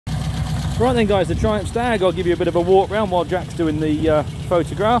Right then guys, the Triumph Stag, I'll give you a bit of a walk round while Jack's doing the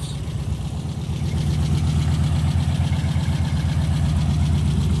photographs.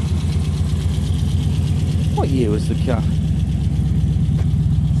 What year was the car?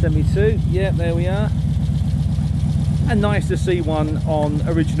 72, yeah, there we are. And nice to see one on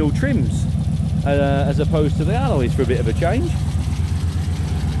original trims as opposed to the alloys for a bit of a change.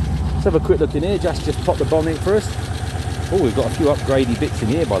 Let's have a quick look in here. Just popped the bonnet for us. Oh, we've got a few upgradey bits in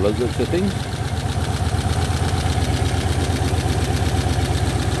here by the looks of things.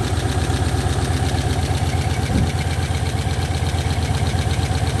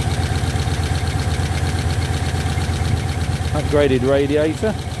 Upgraded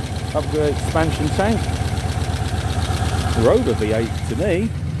radiator, upgraded expansion tank. Rover V8 to me.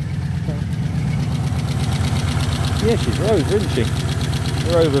 Yeah, she's Rover, isn't she?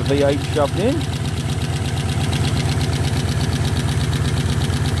 Rover V8 shoved in.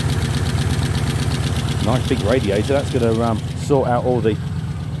 Nice big radiator. That's going to sort out all the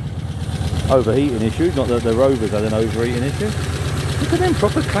overheating issues. Not that the Rovers had an overheating issue. Look at them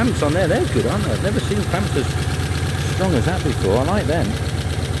proper clamps on there. They're good, aren't they? I've never seen clamps as strong as that before. I like them.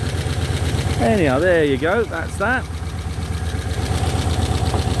 Anyhow, there you go. That's that.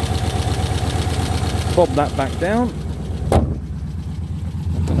 Bob that back down. I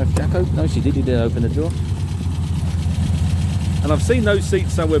don't know if Jack opened. No, she did open the door. And I've seen those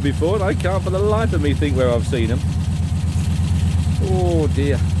seats somewhere before, and I can't for the life of me think where I've seen them. Oh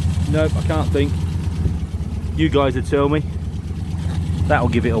dear. Nope, I can't think. You guys will tell me. That'll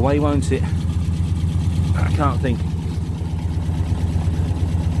give it away, won't it? I can't think.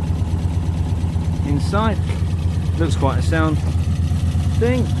 Inside. Looks quite a sound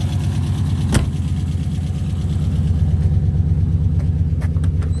thing.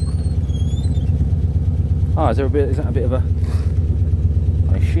 Oh, is that a bit of a...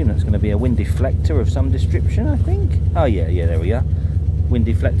 I assume that's going to be a wind deflector of some description, I think. Oh yeah, there we are. Wind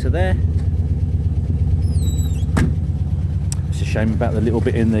deflector there. It's a shame about the little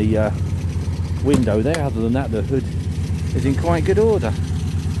bit in the window there. Other than that, the hood is in quite good order.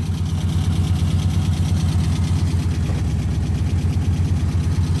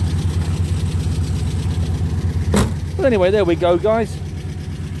 Well, anyway, there we go, guys.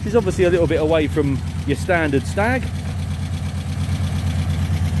 She's obviously a little bit away from your standard Stag,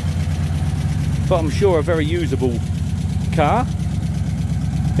 but I'm sure a very usable car.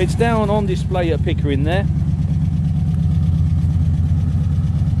 It's down on display at Pickering there.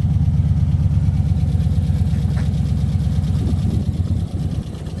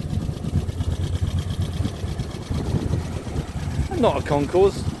 Not a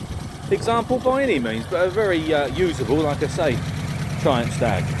concours example by any means, but a very usable, like I say, Triumph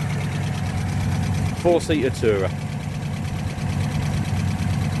Stag. 4-seater tourer.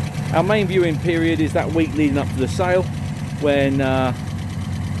 Our main viewing period is that week leading up to the sale, when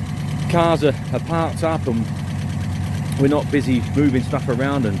cars are parked up and we're not busy moving stuff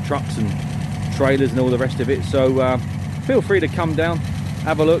around, and trucks and trailers and all the rest of it. So feel free to come down,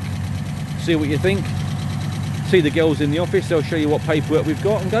 have a look, see what you think, see the girls in the office. They'll show you what paperwork we've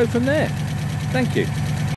got and go from there. Thank you.